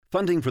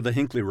Funding for the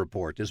Hinckley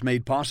Report is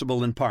made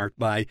possible in part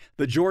by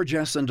the George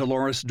S. and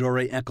Dolores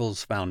Doré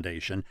Eccles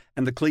Foundation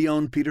and the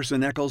Cleone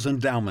Peterson Eccles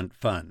Endowment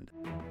Fund.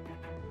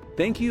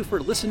 Thank you for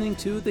listening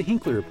to the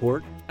Hinckley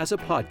Report as a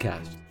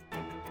podcast.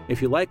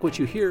 If you like what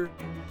you hear,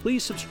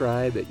 please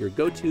subscribe at your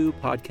go-to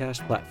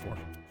podcast platform.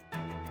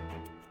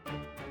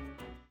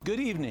 Good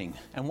evening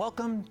and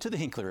welcome to the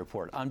Hinckley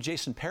Report. I'm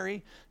Jason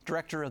Perry,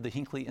 director of the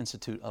Hinckley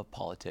Institute of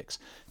Politics.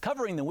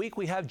 Covering the week,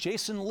 we have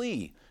Jasen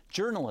Lee,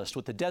 journalist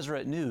with the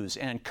Deseret News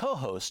and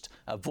co-host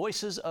of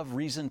Voices of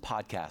Reason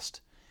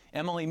podcast.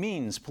 Emily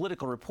Means,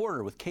 political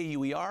reporter with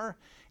KUER,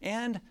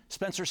 and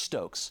Spencer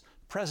Stokes,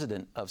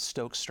 president of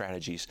Stokes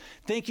Strategies.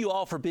 Thank you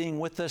all for being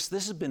with us.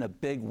 This has been a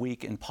big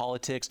week in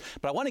politics,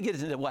 but I want to get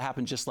into what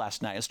happened just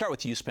last night. I'll start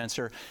with you,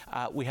 Spencer.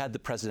 We had the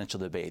presidential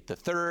debate, the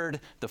third,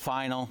 the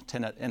final,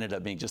 ended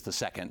up being just the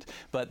second,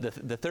 but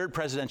the third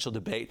presidential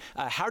debate.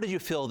 How did you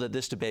feel that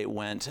this debate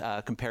went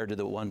compared to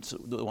the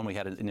one we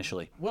had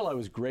initially? Well, I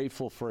was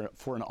grateful for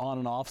an on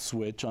and off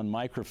switch on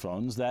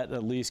microphones. That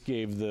at least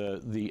gave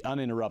the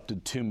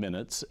uninterrupted 2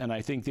 minutes, and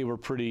I think they were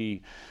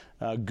pretty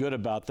good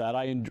about that.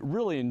 I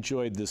really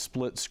enjoyed the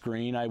split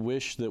screen. I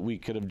wish that we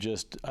could have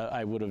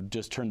I would have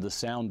just turned the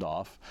sound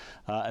off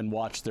and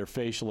watched their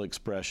facial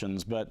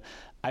expressions, but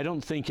I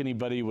don't think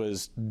anybody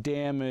was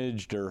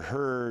damaged or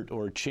hurt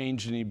or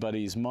changed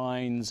anybody's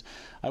minds.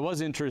 I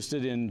was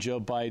interested in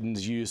Joe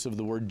Biden's use of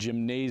the word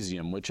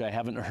gymnasium, which I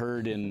haven't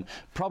heard in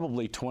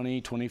probably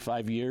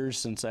 25 years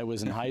since I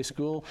was in high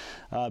school,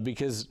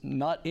 because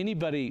no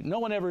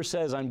one ever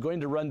says, I'm going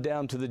to run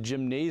down to the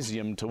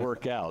gymnasium to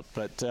work out.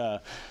 But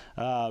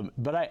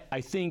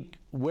I think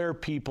where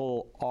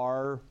people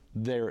are,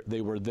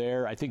 they were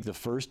there. I think the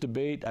first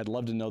debate, I'd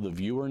love to know the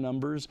viewer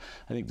numbers.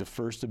 I think the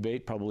first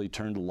debate probably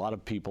turned a lot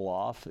of people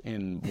off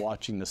in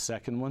watching the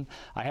second one.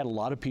 I had a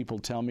lot of people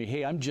tell me,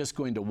 hey, I'm just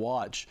going to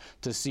watch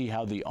to see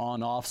how the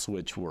on-off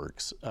switch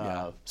works.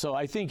 So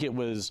I think it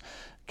was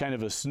kind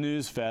of a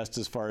snooze fest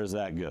as far as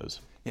that goes.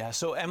 Yeah,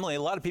 so Emily,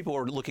 a lot of people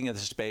were looking at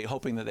this debate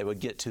hoping that they would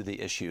get to the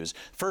issues.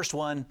 First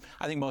one,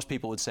 I think most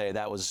people would say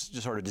that was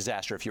just sort of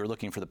disaster if you were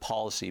looking for the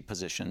policy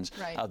positions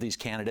of these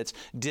candidates.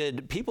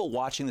 Did people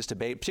watching this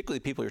debate, particularly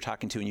the people you're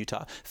talking to in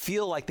Utah,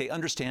 feel like they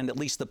understand at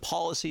least the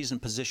policies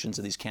and positions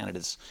of these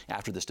candidates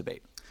after this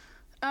debate?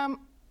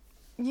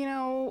 You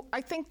know,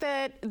 I think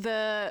that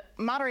the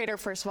moderator,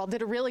 first of all,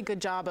 did a really good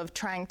job of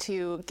trying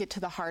to get to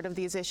the heart of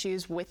these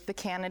issues with the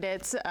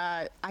candidates.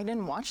 I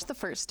didn't watch the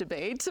first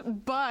debate,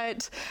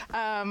 but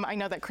I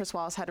know that Chris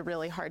Wallace had a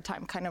really hard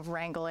time kind of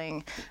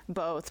wrangling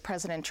both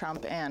President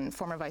Trump and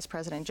former Vice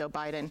President Joe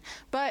Biden.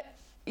 But,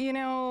 you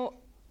know,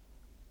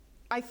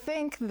 I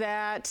think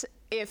that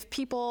if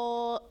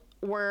people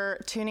were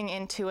tuning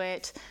into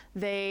it,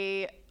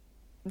 they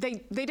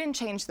didn't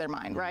change their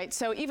mind, right?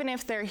 So even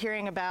if they're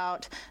hearing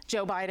about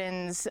Joe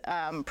Biden's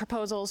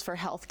proposals for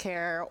health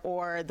care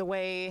or the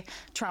way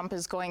Trump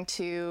is going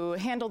to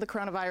handle the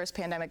coronavirus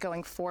pandemic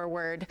going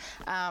forward,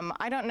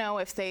 I don't know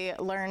if they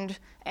learned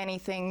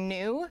anything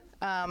new,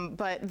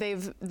 but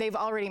they've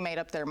already made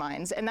up their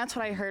minds. And that's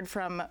what I heard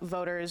from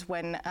voters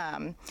when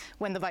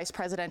the vice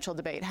presidential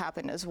debate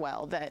happened as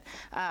well, that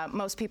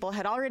most people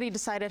had already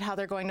decided how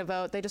they're going to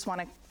vote. They just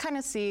want to kind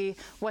of see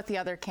what the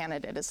other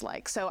candidate is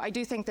like. So I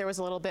do think there was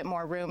a little bit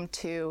more room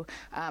to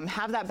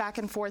have that back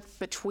and forth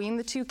between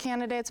the two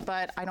candidates,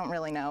 but I don't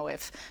really know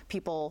if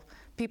people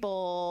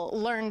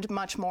learned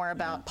much more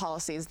about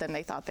policies than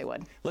they thought they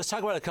would. Let's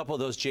talk about a couple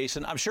of those,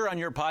 Jason. I'm sure on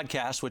your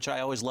podcast, which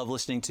I always love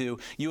listening to,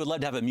 you would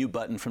love to have a mute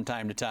button from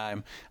time to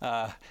time.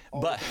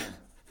 But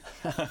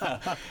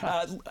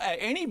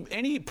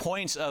any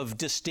points of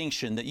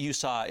distinction that you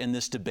saw in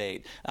this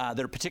debate that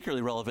are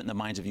particularly relevant in the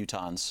minds of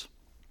Utahns?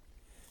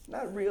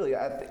 Not really.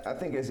 I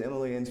think, as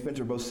Emily and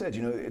Spencer both said,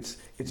 you know,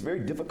 it's very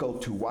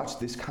difficult to watch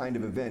this kind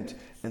of event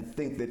and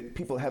think that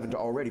people haven't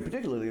already,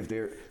 particularly if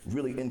they're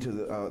really into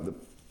the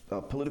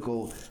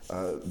political,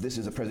 this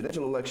is a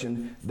presidential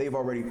election, they've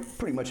already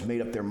pretty much made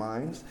up their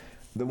minds.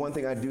 The one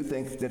thing I do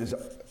think that is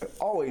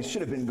always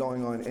should have been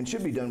going on and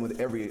should be done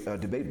with every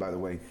debate, by the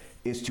way,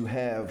 is to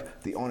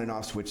have the on and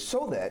off switch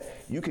so that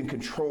you can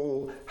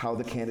control how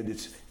the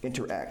candidates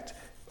interact.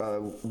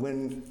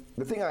 When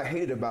the thing I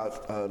hated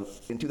about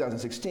in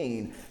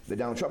 2016 that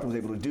Donald Trump was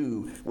able to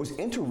do was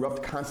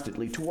interrupt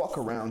constantly, to walk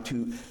around,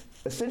 to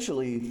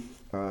essentially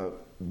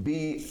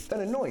be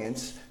an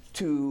annoyance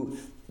to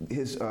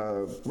his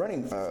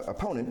running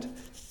opponent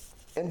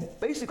and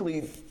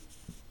basically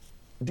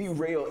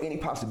derail any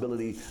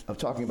possibility of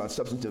talking about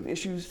substantive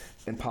issues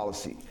and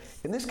policy.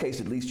 In this case,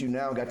 at least, you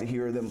now got to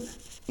hear them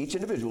each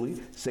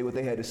individually say what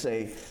they had to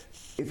say.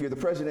 If you're the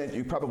president,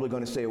 you're probably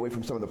going to stay away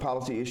from some of the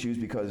policy issues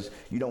because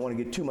you don't want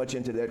to get too much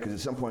into that, because at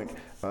some point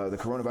the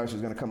coronavirus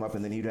is going to come up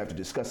and then you'd have to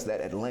discuss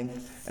that at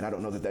length. And I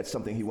don't know that that's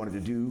something he wanted to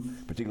do,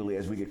 particularly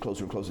as we get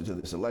closer and closer to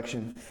this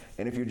election.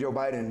 And if you're Joe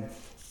Biden,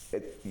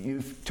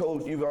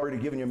 you've already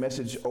given your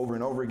message over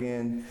and over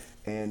again,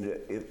 and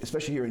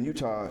especially here in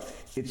Utah,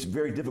 it's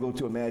very difficult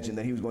to imagine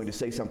that he was going to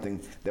say something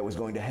that was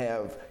going to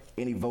have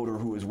any voter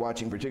who is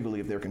watching, particularly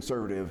if they're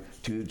conservative,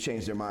 to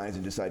change their minds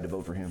and decide to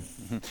vote for him.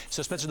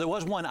 So, Spencer, there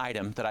was one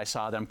item that I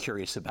saw that I'm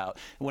curious about.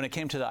 When it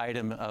came to the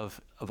item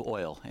of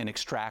oil and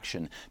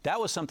extraction, that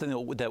was something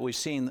that we've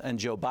seen in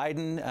Joe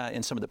Biden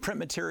in some of the print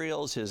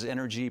materials, his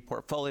energy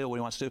portfolio, what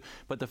he wants to do.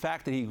 But the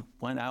fact that he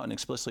went out and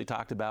explicitly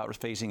talked about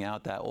phasing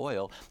out that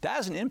oil, that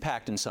has an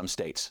impact in some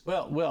states.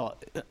 Well,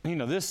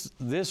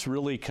 this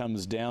really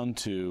comes down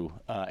to,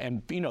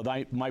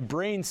 my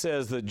brain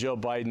says that Joe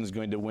Biden's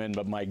going to win,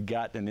 but my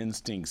gut and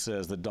instinct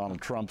says that Donald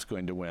Trump's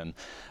going to win.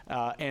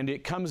 And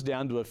it comes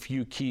down to a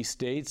few key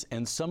states,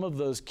 and some of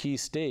those key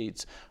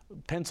states,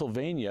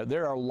 Pennsylvania,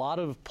 there are a lot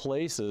of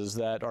places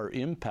that are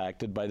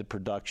impacted by the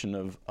production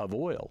of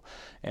oil.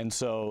 And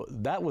so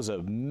that was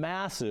a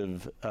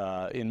massive,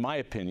 in my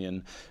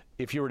opinion,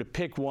 if you were to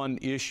pick one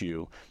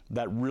issue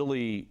that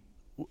really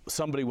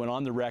somebody went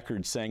on the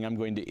record saying, I'm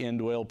going to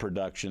end oil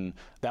production,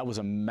 that was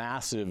a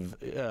massive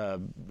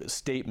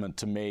statement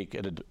to make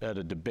at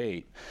a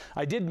debate.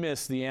 I did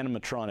miss the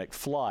animatronic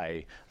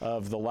fly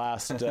of the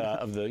last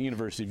of the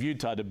University of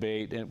Utah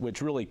debate,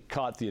 which really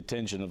caught the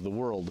attention of the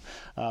world.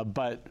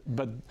 But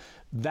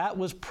that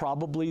was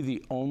probably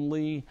the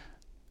only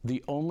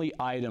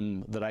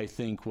item that I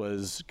think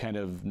was kind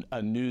of a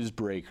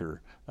newsbreaker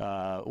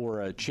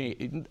or a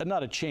change,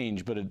 not a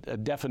change, but a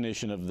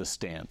definition of the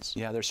stance.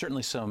 Yeah, there's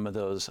certainly some of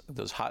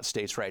those hot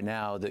states right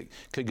now that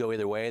could go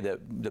either way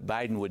that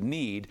Biden would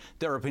need.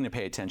 They're going to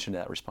pay attention to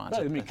that response.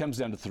 Well, I mean, it comes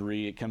down to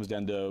three. It comes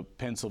down to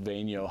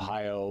Pennsylvania,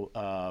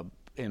 Ohio,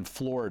 and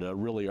Florida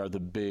really are the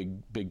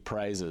big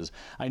prizes.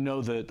 I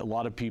know that a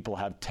lot of people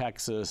have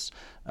Texas,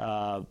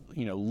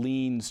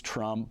 leans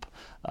Trump.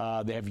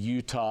 They have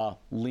Utah,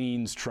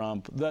 leans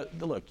Trump.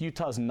 Look,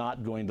 Utah's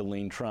not going to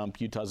lean Trump.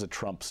 Utah's a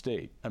Trump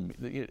state. I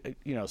mean,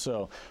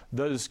 so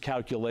those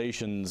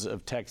calculations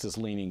of Texas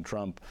leaning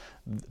Trump,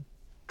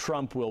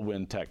 Trump will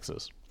win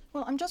Texas.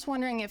 Well, I'm just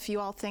wondering if you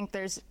all think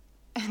there's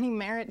any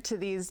merit to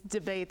these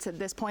debates at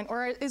this point,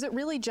 or is it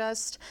really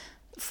just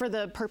for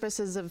the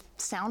purposes of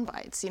sound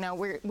bites?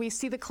 We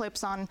see the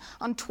clips on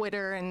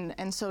Twitter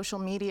and social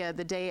media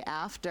the day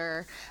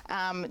after.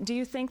 Do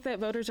you think that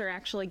voters are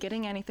actually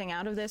getting anything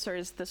out of this, or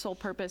is the sole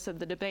purpose of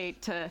the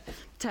debate to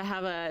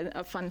have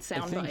a fun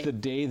sound bite? I think the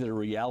day that a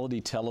reality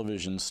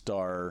television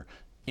star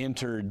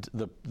entered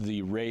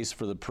the race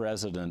for the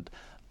president,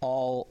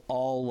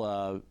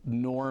 all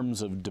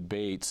norms of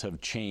debates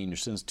have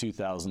changed since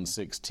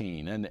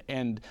 2016,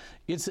 and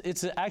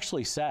it's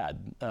actually sad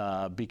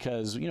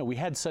because we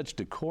had such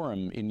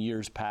decorum in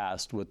years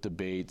past with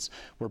debates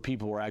where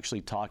people were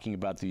actually talking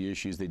about the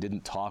issues. They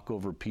didn't talk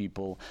over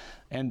people.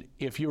 And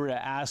if you were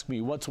to ask me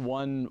what's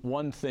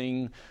one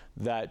thing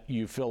that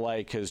you feel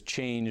like has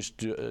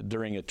changed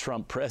during a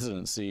Trump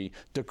presidency,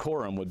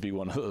 decorum would be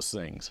one of those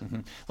things. Mm-hmm.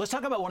 Let's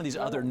talk about one of these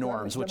other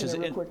norms, which is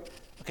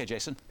okay,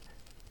 Jason.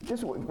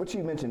 Just what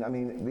you mentioned, I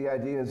mean, the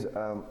idea is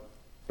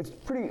it's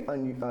pretty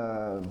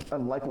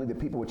unlikely that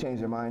people would change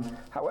their minds.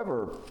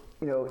 However,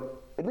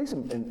 at least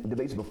in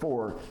debates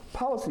before,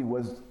 policy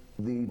was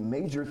the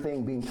major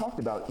thing being talked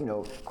about,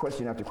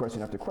 question after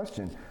question after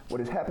question.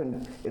 What has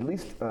happened, at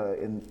least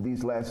in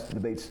these last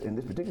debates in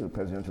this particular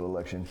presidential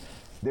election,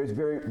 there's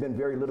been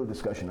very little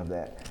discussion of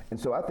that. And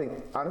so I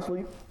think,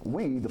 honestly,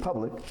 we, the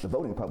public, the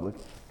voting public,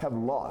 have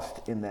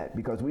lost in that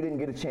because we didn't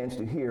get a chance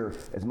to hear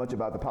as much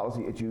about the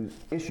policy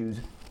issues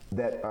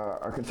that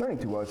are concerning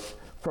to us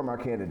from our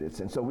candidates.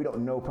 And so we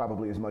don't know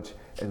probably as much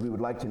as we would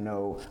like to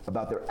know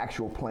about their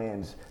actual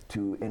plans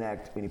to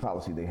enact any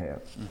policy they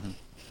have. Mm-hmm.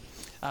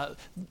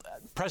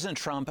 President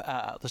Trump,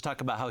 let's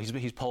talk about how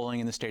he's polling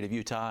in the state of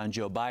Utah, and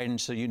Joe Biden.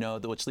 So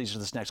which leads to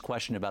this next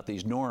question about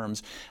these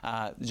norms.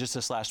 Just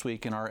this last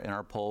week in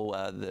our poll,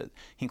 the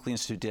Hinckley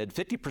Institute did,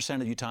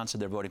 50% of Utahns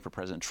said they're voting for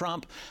President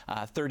Trump,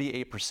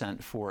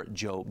 38% for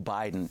Joe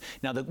Biden.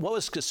 Now, what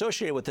was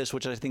associated with this,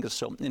 which I think is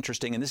so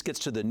interesting, and this gets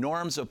to the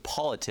norms of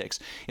politics,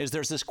 is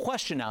there's this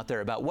question out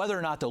there about whether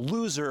or not the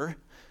loser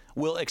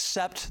will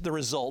accept the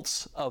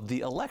results of the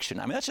election.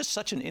 I mean, that's just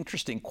such an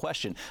interesting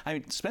question. I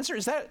mean, Spencer,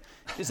 is that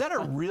a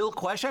real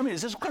question? I mean,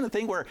 is this kind of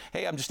thing where,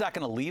 hey, I'm just not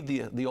going to leave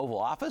the Oval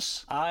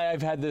Office?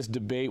 I've had this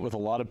debate with a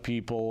lot of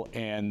people,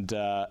 and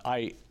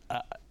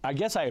I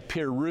guess I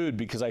appear rude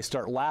because I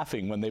start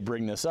laughing when they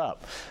bring this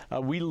up.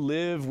 We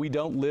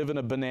don't live in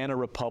a banana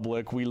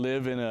republic. We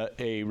live in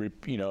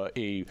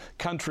a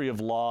country of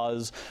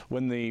laws.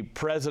 When the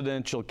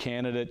presidential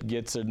candidate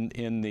gets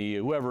in the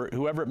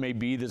whoever it may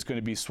be that's going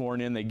to be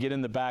sworn in, they get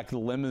in the back of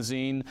the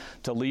limousine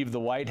to leave the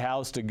White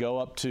House to go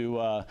up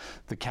to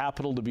the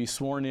Capitol to be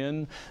sworn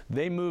in.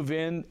 They move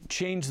in,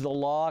 change the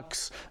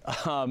locks,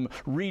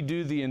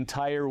 redo the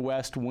entire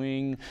West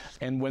Wing,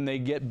 and when they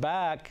get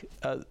back,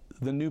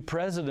 the new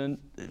president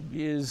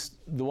is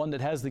the one that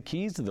has the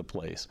keys to the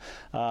place.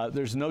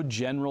 There's no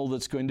general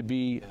that's going to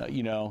be,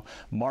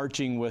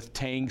 marching with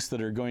tanks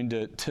that are going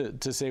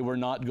to say we're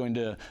not going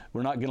to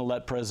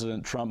let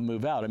President Trump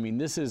move out. I mean,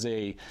 this is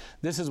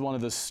one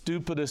of the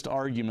stupidest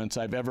arguments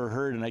I've ever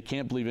heard, and I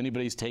can't believe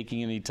anybody's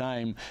taking any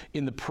time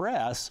in the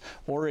press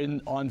or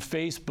on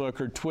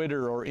Facebook or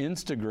Twitter or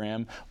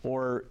Instagram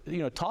or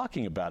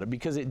talking about it,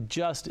 because it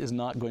just is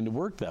not going to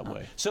work that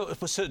way. So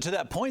to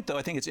that point, though,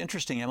 I think it's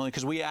interesting, Emily,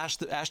 because we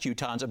asked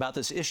Utahns about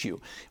this issue.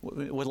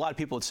 What a lot of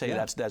people would say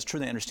that's true,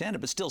 they understand it,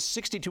 but still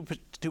 62%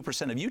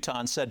 of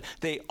Utahns said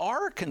they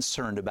are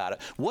concerned about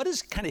it. What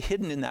is kind of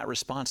hidden in that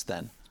response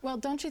then? Well,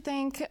 don't you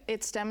think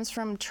it stems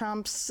from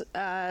Trump's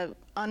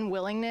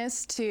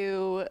unwillingness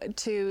to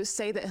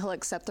say that he'll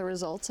accept the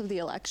results of the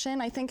election?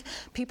 I think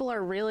people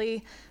are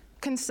really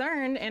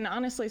concerned, and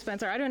honestly,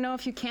 Spencer, I don't know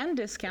if you can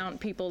discount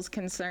people's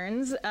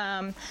concerns,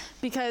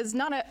 because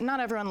not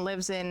everyone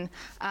lives in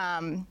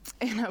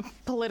a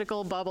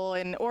political bubble,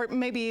 or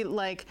maybe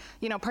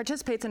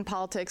participates in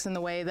politics in the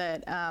way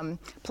that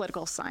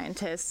political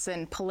scientists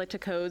and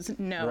politicos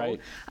know. Right.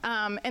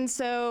 And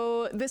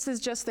so this is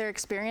just their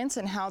experience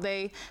and how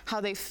they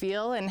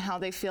feel and how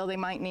they feel they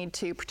might need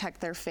to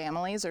protect their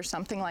families or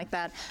something like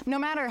that. No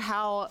matter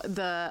how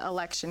the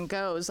election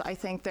goes, I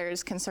think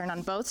there's concern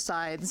on both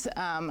sides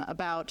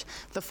about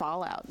the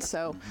fallout.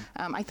 So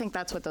I think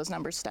that's what those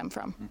numbers stem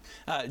from.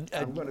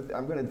 I'm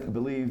going to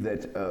believe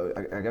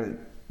that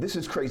this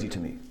is crazy to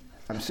me.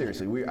 I'm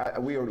seriously, we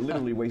are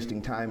literally wasting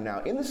time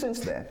now, in the sense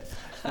that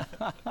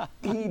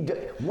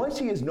once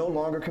he is no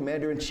longer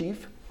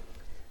commander-in-chief,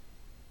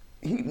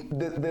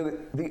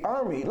 the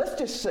Army, let's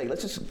just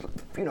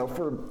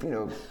for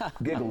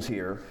giggles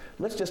here,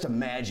 let's just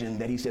imagine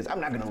that he says, I'm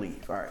not going to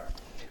leave. All right.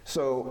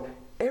 So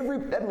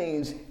that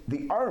means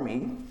the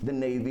Army, the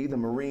Navy, the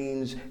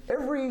Marines,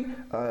 every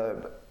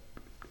part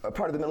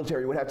of the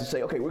military would have to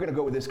say, okay, we're going to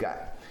go with this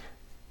guy.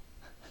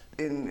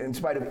 In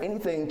spite of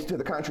anything to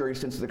the contrary,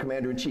 since the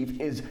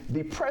commander-in-chief is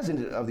the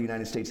president of the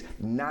United States,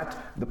 not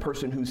the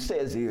person who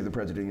says he is the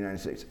president of the United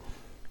States.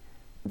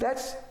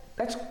 That's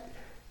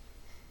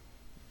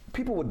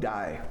people would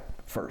die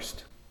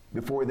first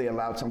before they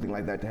allowed something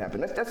like that to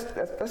happen.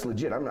 That's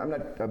legit. I'm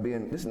not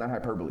being. This is not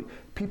hyperbole.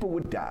 People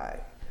would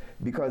die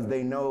because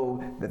they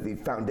know that the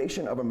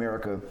foundation of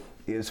America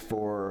is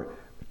for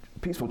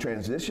peaceful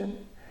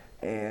transition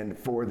and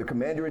for the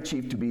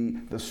commander-in-chief to be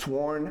the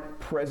sworn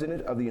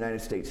president of the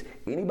United States.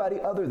 Anybody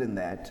other than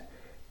that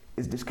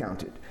is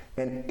discounted.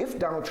 And if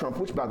Donald Trump,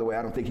 which by the way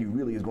I don't think he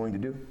really is going to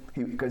do,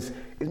 because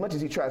as much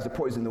as he tries to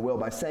poison the well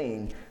by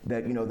saying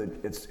that that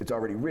it's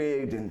already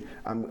rigged and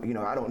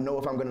I don't know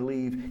if I'm going to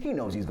leave, he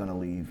knows he's going to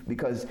leave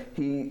because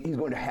he's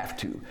going to have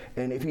to.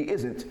 And if he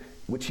isn't,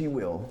 which he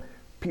will,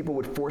 people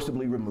would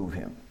forcibly remove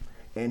him.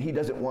 And he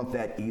doesn't want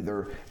that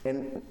either.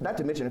 And not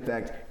to mention the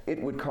fact, it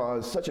would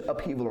cause such an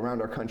upheaval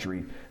around our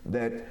country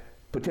that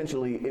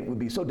potentially it would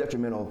be so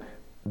detrimental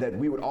that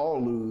we would all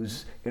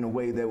lose in a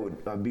way that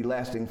would be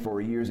lasting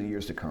for years and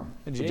years to come.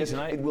 Jason,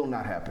 it will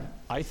not happen.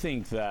 I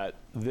think that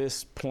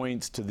this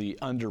points to the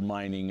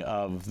undermining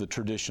of the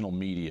traditional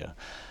media.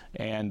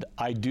 And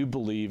I do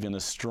believe in a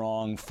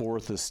strong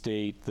fourth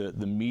estate. The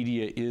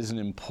media is an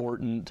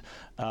important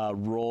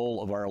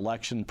role of our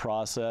election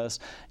process.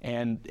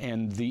 And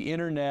the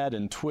internet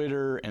and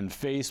Twitter and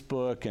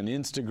Facebook and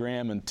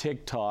Instagram and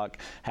TikTok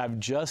have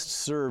just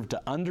served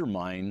to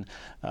undermine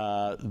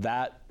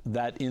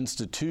that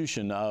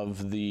institution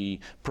of the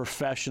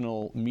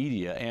professional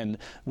media. And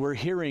we're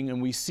hearing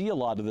and we see a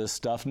lot of this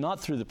stuff,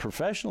 not through the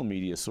professional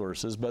media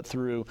sources, but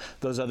through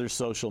those other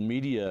social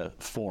media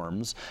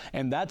forms.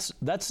 And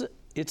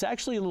it's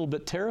actually a little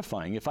bit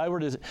terrifying. If you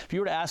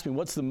were to ask me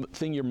what's the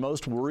thing you're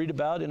most worried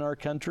about in our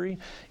country,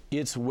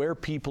 it's where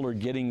people are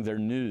getting their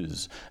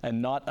news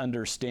and not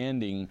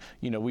understanding.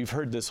 We've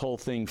heard this whole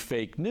thing,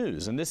 fake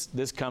news, and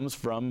this comes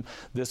from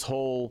this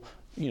whole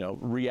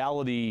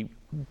reality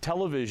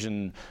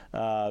television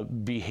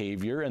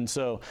behavior. And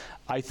so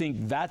I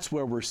think that's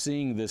where we're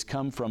seeing this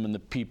come from in the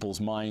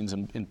people's minds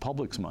and in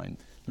public's mind.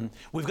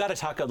 We've got to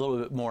talk a little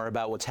bit more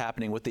about what's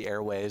happening with the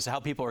airwaves, how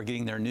people are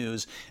getting their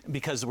news,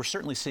 because we're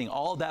certainly seeing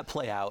all of that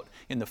play out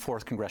in the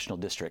 4th Congressional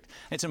District.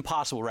 It's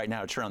impossible right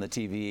now to turn on the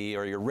TV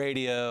or your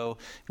radio,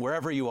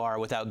 wherever you are,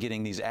 without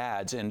getting these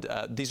ads. And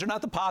these are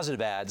not the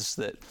positive ads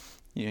that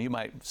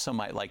some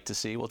might like to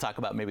see. We'll talk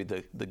about maybe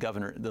the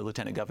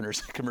lieutenant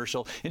governor's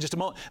commercial in just a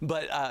moment.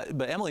 But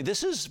Emily,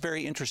 this is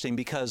very interesting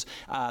because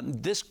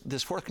this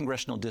 4th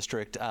Congressional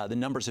District, the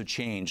numbers have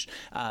changed.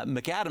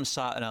 McAdams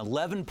saw an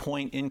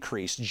 11-point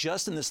increase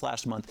just in this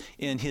last month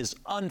in his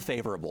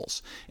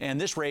unfavorables, and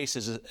this race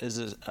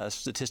is a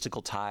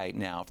statistical tie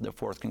now for the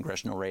 4th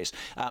Congressional race.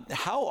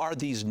 How are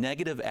these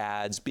negative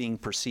ads being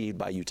perceived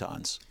by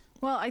Utahns?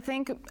 Well, I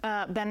think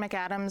Ben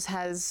McAdams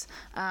has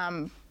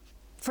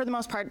for the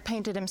most part,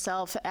 painted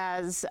himself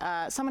as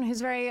someone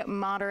who's very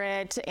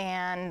moderate,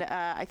 and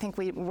I think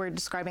we were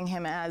describing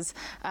him as,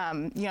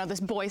 this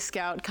Boy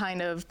Scout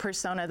kind of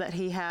persona that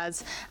he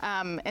has.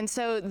 And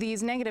so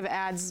these negative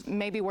ads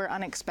maybe were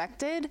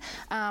unexpected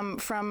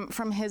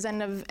from his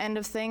end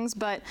of things,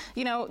 but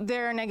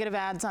there are negative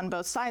ads on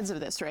both sides of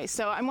this race.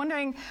 So I'm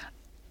wondering,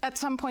 at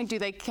some point, do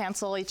they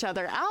cancel each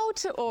other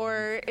out,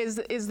 or is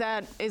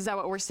that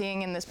what we're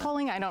seeing in this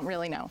polling? I don't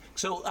really know.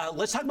 So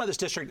let's talk about this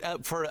district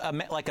for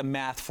like a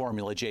math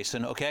formula,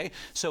 Jason. Okay.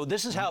 So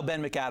this is how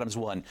Ben McAdams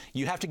won.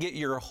 You have to get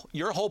your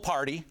whole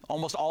party,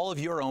 almost all of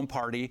your own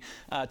party,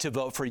 to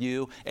vote for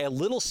you. A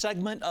little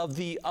segment of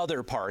the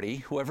other party,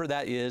 whoever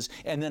that is,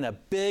 and then a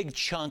big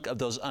chunk of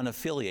those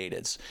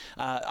unaffiliateds.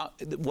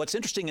 What's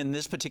interesting in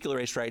this particular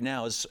race right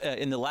now is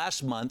in the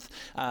last month,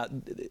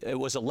 it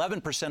was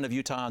 11% of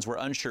Utahns were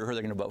unsure who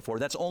they're going to vote for.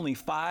 That's only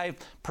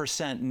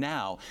 5%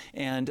 now.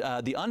 And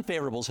the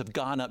unfavorables have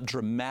gone up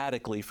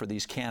dramatically for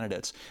these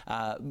candidates.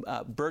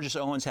 Burgess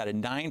Owens had a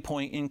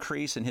 9-point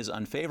increase in his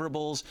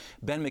unfavorables.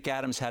 Ben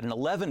McAdams had an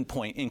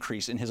 11-point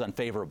increase in his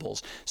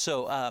unfavorables.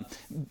 So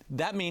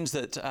that means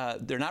that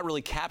they're not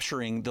really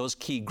capturing those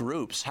key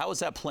groups. How is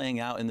that playing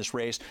out in this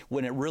race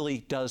when it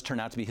really does turn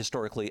out to be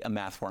historically a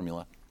math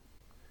formula?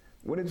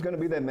 When it's going to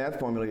be that math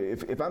formula,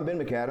 if I'm Ben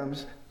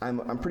McAdams,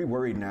 I'm pretty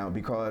worried now,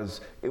 because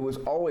it was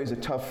always a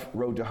tough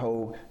road to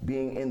hoe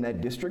being in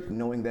that district,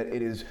 knowing that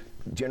it is,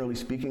 generally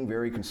speaking,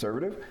 very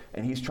conservative,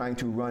 and he's trying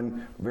to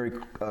run very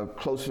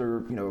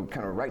closer,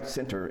 kind of right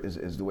center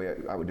is the way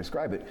I would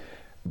describe it.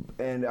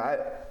 And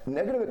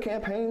negative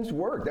campaigns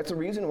work. That's the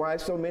reason why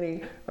so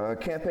many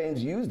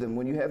campaigns use them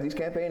when you have these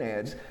campaign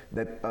ads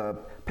that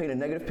paint a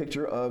negative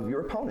picture of your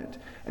opponent.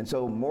 And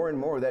so more and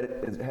more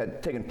that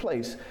had taken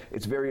place,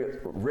 it's very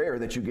rare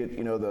that you get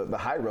the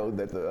high road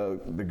that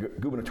the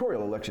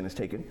gubernatorial election has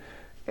taken.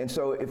 And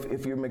so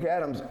if you're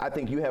McAdams, I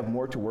think you have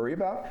more to worry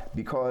about,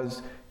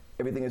 because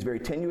everything is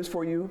very tenuous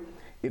for you.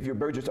 If you're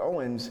Burgess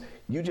Owens,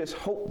 you just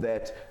hope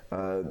that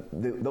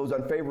those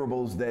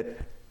unfavorables that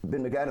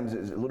Ben McAdams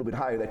is a little bit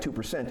higher, that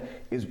 2%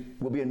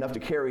 will be enough to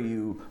carry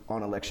you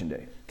on Election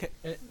Day.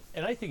 Okay.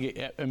 And I think,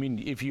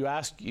 if you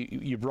ask,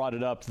 you brought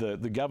it up, the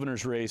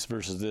governor's race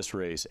versus this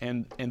race,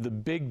 and the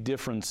big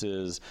difference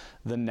is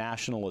the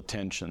national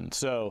attention.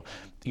 So,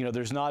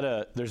 there's not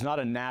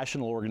a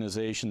national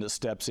organization that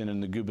steps in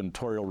the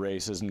gubernatorial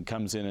races and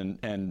comes in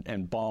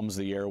and bombs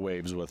the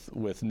airwaves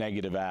with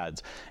negative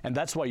ads. And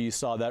that's why you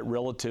saw that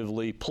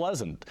relatively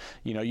pleasant.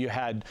 You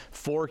had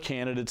 4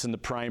 candidates in the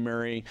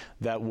primary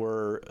that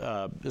were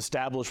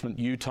establishment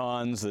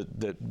Utahns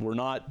that were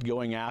not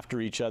going after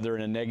each other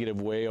in a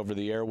negative way over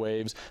the airwaves.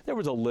 There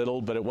was a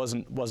little, but it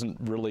wasn't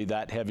really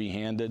that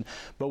heavy-handed.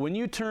 But when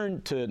you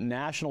turn to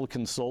national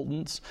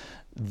consultants,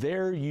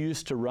 they're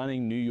used to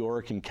running New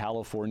York and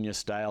California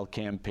style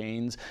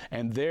campaigns,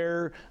 and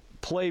their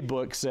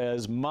playbook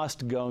says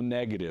must go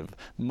negative.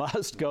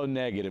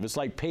 It's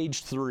like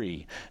page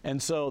 3.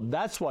 And so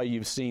that's why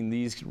you've seen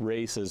these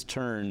races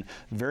turn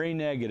very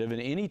negative.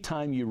 And any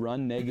time you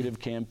run negative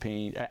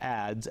campaign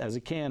ads as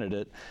a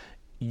candidate,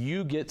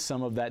 you get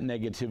some of that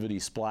negativity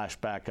splash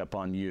back up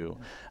on you.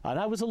 And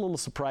I was a little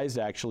surprised,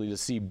 actually, to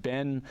see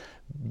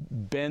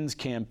Ben's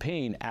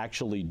campaign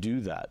actually do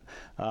that.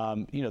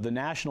 The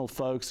national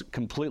folks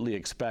completely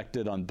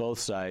expected on both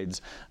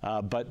sides,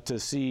 but to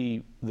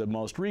see the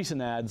most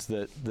recent ads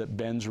that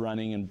Ben's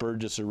running and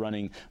Burgess are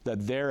running,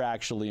 that they're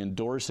actually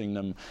endorsing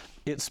them,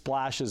 it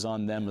splashes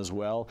on them as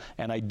well.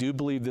 And I do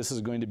believe this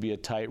is going to be a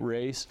tight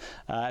race.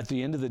 At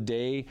the end of the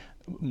day,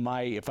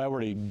 if I were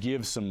to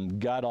give some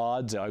gut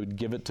odds, I would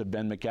give it to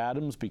Ben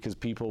McAdams, because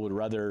people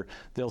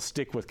they'll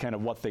stick with kind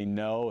of what they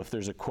know. If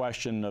there's a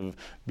question of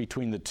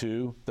between the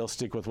two, they'll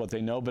stick with what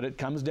they know. But it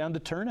comes down to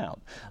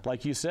turnout.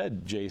 Like you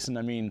said, Jason,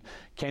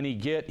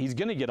 he's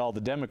going to get all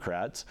the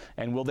Democrats,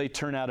 and will they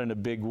turn out in a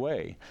big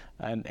way?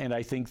 And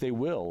I think they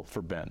will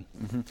for Ben.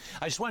 Mm-hmm.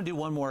 I just want to do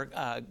one more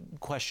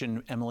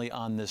question, Emily,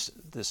 on these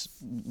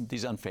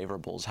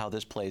unfavorables, how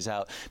this plays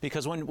out.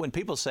 Because when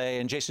people say,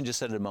 and Jason just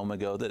said it a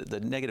moment ago, that the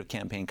negative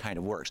campaign kind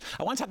of works.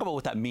 I want to talk about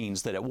what that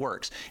means, that it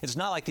works. It's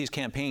not like these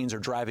campaigns are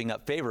driving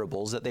up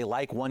favorables, that they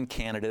like one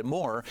candidate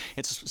more.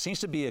 It seems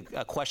to be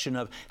a question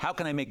of, how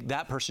can I make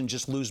that person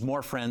just lose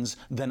more friends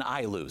than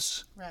I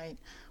lose? Right.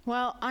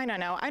 Well, I don't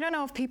know. I don't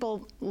know if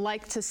people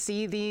like to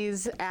see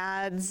these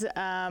ads,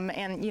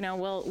 and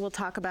we'll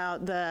talk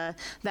about the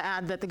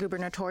ad that the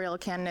gubernatorial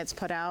candidates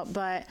put out.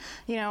 But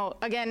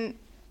again,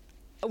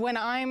 when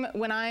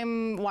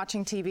I'm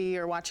watching TV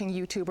or watching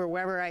YouTube or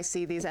wherever I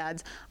see these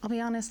ads, I'll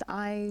be honest,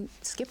 I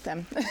skip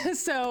them.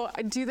 So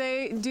do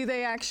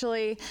they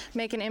actually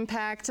make an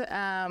impact?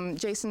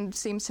 Jason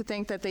seems to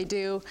think that they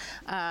do.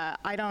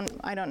 I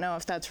don't know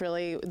if that's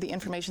really the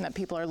information that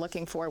people are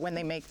looking for when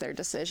they make their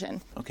decision.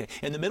 Okay.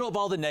 In the middle of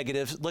all the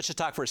negatives, let's just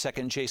talk for a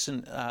second,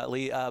 Jasen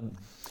Lee.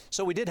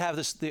 So we did have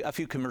a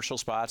few commercial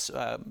spots.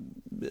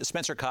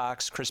 Spencer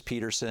Cox, Chris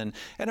Peterson,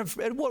 and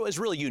what was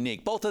really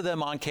unique, both of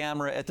them on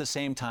camera at the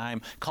same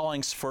time,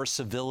 calling for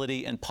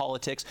civility in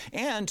politics,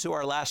 and to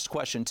our last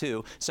question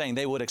too, saying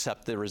they would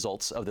accept the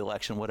results of the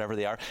election, whatever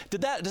they are.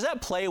 Does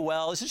that play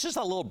well? Is this just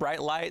a little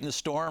bright light in the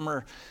storm,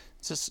 or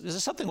is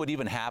this something would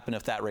even happen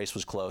if that race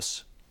was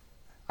close?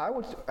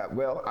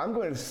 I'm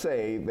going to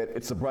say that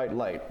it's a bright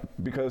light,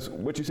 because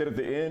what you said at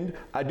the end,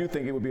 I do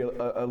think it would be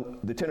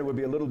the tenor would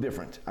be a little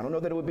different. I don't know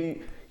that it would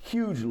be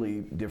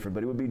hugely different,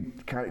 but it would be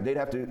they'd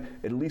have to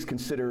at least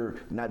consider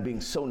not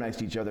being so nice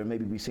to each other,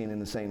 maybe be seen in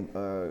the same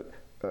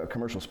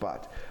commercial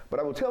spot.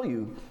 But I will tell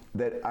you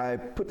that I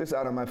put this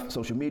out on my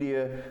social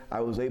media.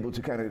 I was able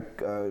to kind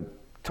of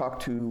talk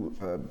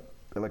to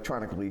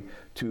electronically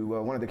to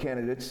one of the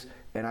candidates,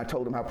 and I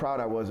told him how proud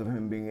I was of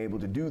him being able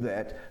to do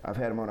that. I've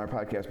had him on our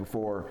podcast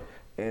before,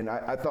 and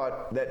I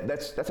thought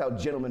that's how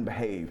gentlemen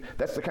behave.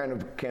 That's the kind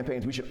of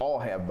campaigns we should all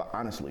have,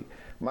 honestly.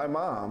 My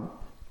mom,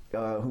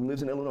 who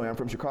lives in Illinois, I'm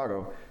from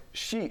Chicago,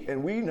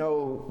 and we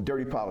know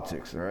dirty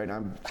politics, all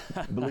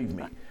right? Believe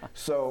me.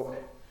 So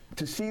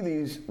to see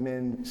these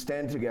men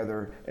stand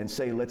together and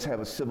say, let's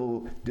have a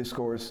civil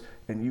discourse,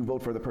 and you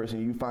vote for the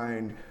person you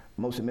find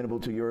most amenable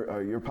to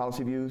your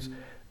policy views,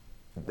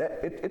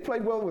 it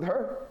played well with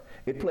her.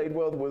 It played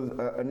well with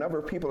a number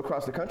of people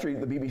across the country.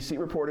 The BBC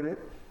reported it.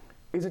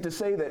 Is it to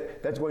say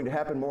that that's going to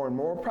happen more and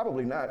more?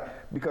 Probably not,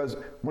 because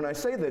when I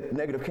say that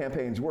negative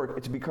campaigns work,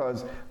 it's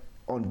because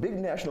on big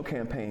national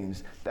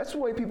campaigns, that's the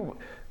way people,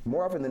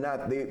 more often than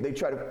not, they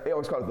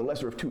always call it the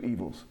lesser of two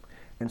evils.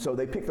 And so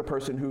they pick the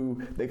person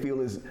who they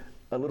feel is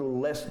a little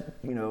less,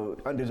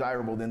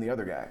 undesirable than the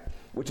other guy,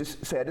 which is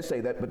sad to say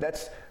that, but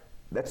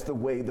that's the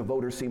way the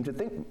voters seem to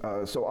think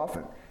so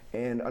often.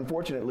 And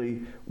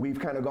unfortunately, we've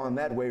kind of gone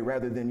that way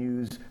rather than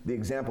use the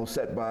example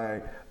set by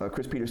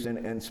Chris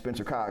Peterson and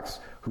Spencer Cox,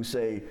 who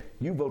say,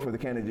 you vote for the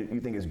candidate you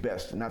think is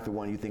best, not the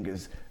one you think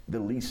is the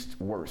least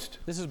worst.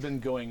 This has been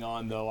going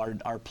on, though.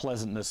 Our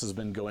pleasantness has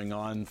been going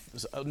on.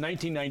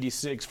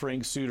 1996,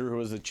 Frank Suter, who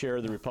was the chair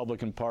of the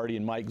Republican Party,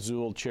 and Mike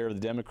Zuhl, chair of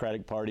the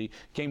Democratic Party,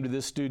 came to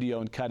this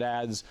studio and cut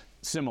ads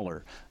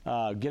similar.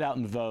 Get out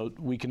and vote.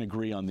 We can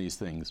agree on these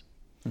things.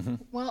 Mm-hmm.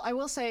 Well, I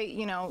will say,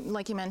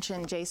 like you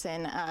mentioned,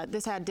 Jason,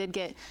 this ad did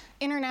get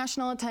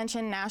international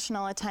attention,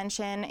 national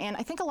attention, and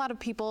I think a lot of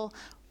people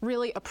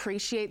really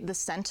appreciate the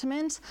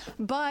sentiment,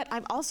 but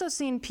I've also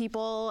seen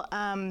people,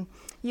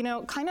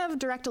 kind of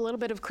direct a little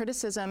bit of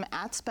criticism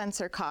at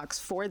Spencer Cox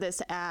for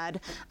this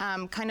ad,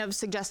 kind of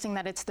suggesting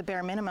that it's the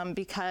bare minimum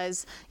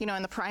because,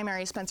 in the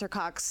primary, Spencer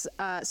Cox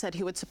said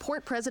he would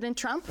support President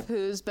Trump,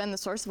 who's been the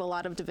source of a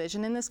lot of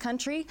division in this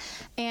country,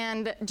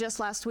 and just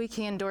last week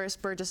he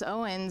endorsed Burgess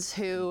Owens,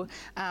 who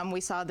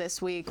we saw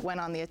this week went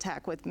on the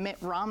attack with Mitt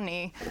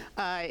Romney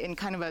in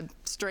kind of a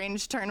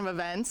strange turn of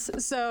events.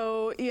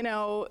 So,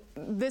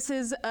 this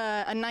is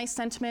a nice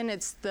sentiment.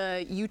 It's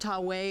the Utah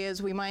way,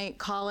 as we might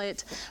call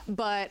it.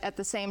 But at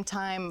the same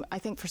time, I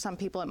think for some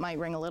people it might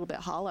ring a little bit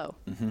hollow.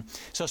 Mm-hmm.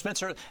 So,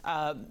 Spencer,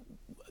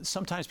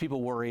 sometimes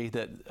people worry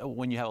that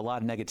when you have a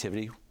lot of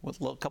negativity,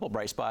 with a couple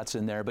bright spots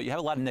in there, but you have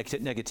a lot of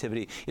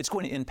negativity, it's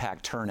going to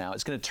impact turnout.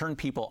 It's going to turn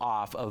people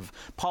off of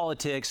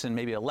politics and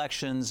maybe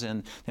elections,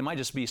 and they might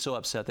just be so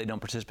upset they don't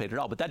participate at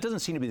all. But that doesn't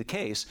seem to be the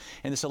case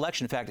in this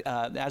election. In fact,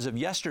 as of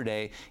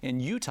yesterday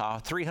in Utah,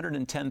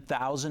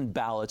 310,000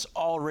 ballots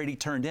already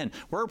turned in.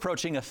 We're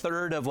approaching a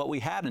third of what we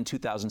had in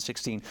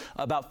 2016,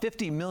 about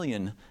 50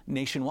 million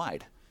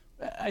nationwide.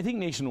 I think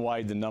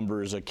nationwide the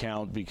numbers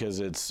account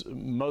because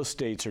most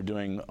states are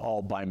doing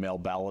all by mail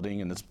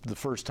balloting, and it's the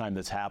first time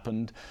that's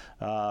happened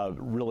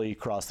really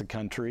across the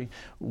country.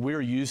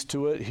 We're used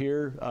to it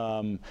here,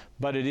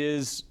 but it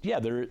is,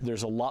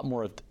 there's a lot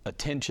more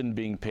attention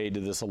being paid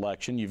to this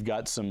election. You've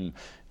got some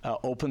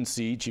open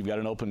seats. You've got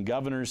an open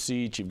governor's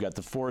seat. You've got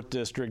the 4th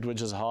district,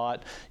 which is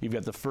hot. You've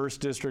got the 1st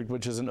district,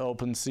 which is an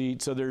open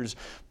seat. So there's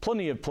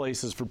plenty of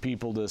places for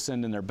people to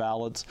send in their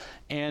ballots.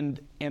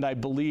 And I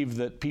believe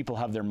that people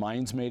have their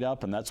minds made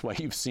up, and that's why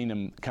you've seen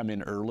them come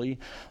in early.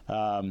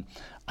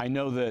 I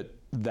know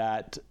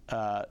that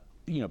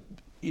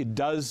it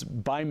does,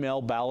 by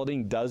mail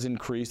balloting does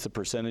increase the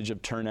percentage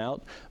of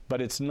turnout,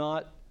 but it's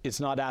not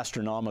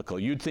astronomical.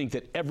 You'd think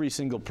that every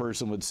single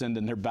person would send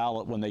in their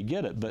ballot when they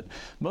get it, but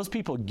most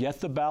people get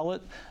the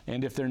ballot,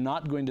 and if they're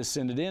not going to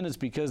send it in, it's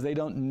because they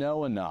don't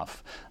know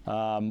enough.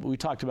 We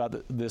talked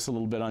about this a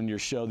little bit on your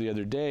show the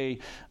other day,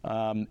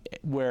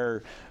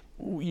 where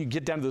you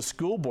get down to the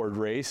school board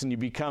race and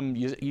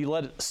you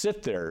let it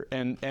sit there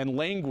and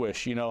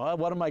languish,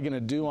 what am I going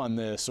to do on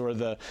this,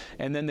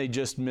 and then they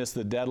just miss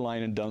the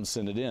deadline and don't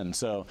send it in.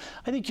 So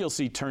I think you'll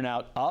see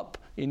turnout up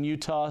in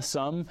Utah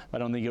some. I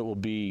don't think it will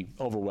be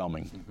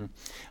overwhelming. Mm-hmm.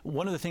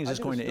 One of the things that's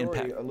going to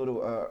impact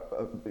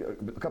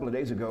a couple of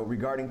days ago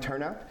regarding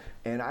turnout,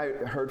 and I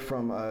heard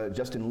from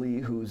Jasen Lee,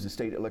 who's the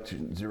state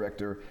elections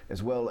director,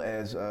 as well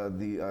as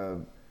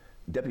the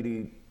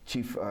deputy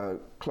chief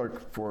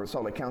clerk for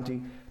Salt Lake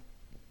County.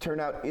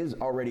 Turnout is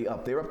already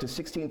up. They're up to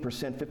 16%,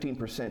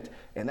 15%,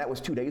 and that was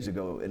 2 days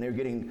ago, and they're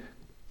getting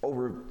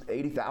over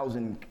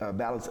 80,000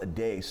 ballots a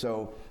day.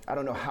 So I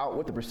don't know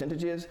what the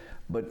percentage is,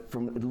 but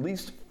at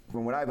least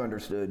from what I've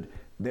understood,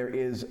 there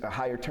is a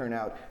higher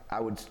turnout. I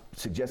would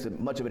suggest that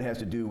much of it has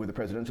to do with the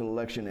presidential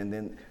election, and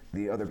then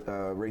the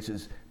other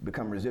races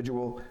become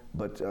residual,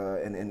 but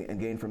and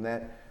gain from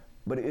that.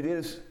 But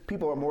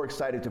people are more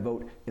excited to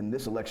vote in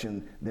this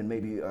election than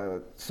maybe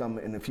some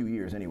in a few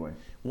years anyway.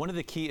 One of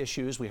the key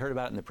issues, we heard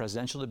about it in the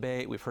presidential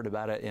debate, we've heard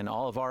about it in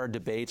all of our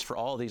debates for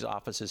all of these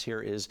offices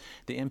here, is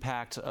the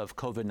impact of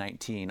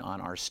COVID-19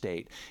 on our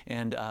state.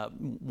 And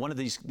one of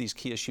these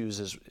key issues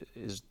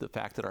is the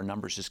fact that our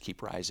numbers just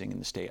keep rising in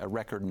the state, a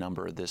record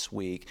number this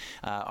week.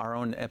 Our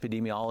own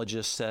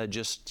epidemiologist said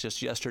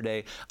just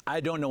yesterday, I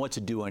don't know what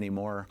to do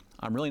anymore.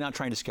 I'm really not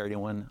trying to scare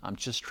anyone. I'm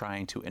just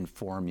trying to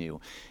inform you.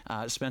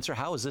 Spencer,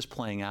 how is this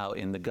playing out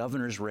in the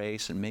governor's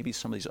race and maybe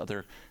some of these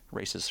other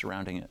races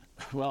surrounding it?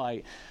 Well,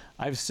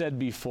 I've said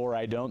before,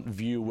 I don't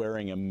view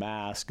wearing a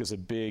mask as a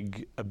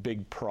big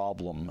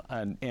problem,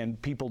 and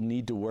people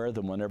need to wear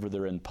them whenever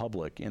they're in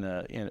public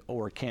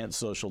or can't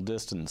social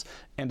distance,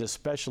 and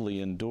especially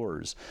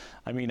indoors.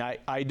 I mean,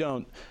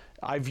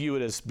 I view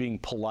it as being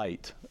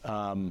polite.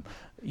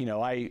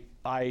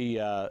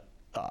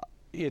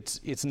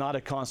 It's not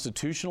a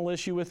constitutional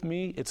issue with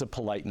me, it's a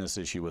politeness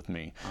issue with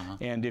me.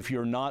 And if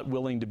you're not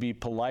willing to be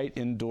polite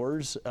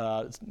indoors,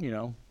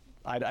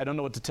 I don't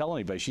know what to tell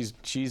anybody.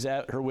 She's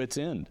at her wit's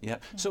end. Yeah.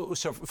 So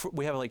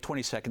we have like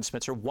 20 seconds,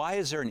 Spencer. Why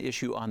is there an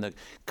issue on the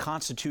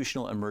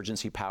constitutional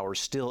emergency powers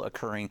still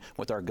occurring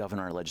with our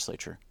governor and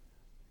legislature?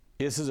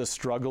 This is a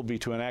struggle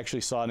I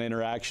actually saw an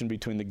interaction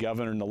between the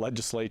governor and the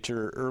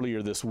legislature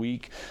earlier this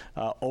week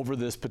over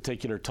this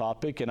particular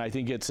topic, and I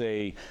think it's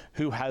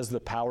who has the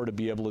power to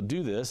be able to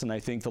do this, and I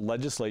think the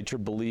legislature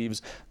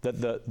believes that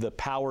the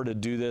power to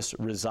do this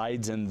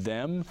resides in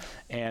them,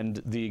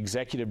 and the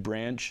executive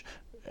branch,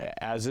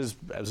 as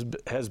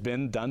has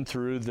been done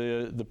through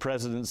the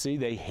presidency,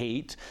 they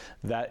hate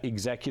that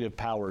executive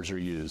powers are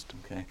used.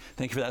 Okay.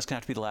 Thank you for that. That's going to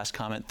have to be the last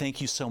comment. Thank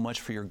you so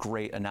much for your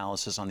great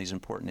analysis on these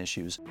important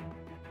issues.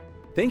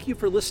 Thank you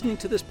for listening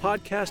to this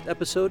podcast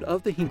episode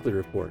of the Hinckley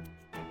Report.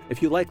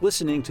 If you like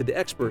listening to the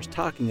experts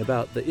talking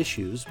about the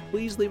issues,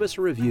 please leave us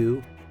a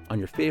review on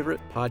your favorite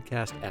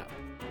podcast app.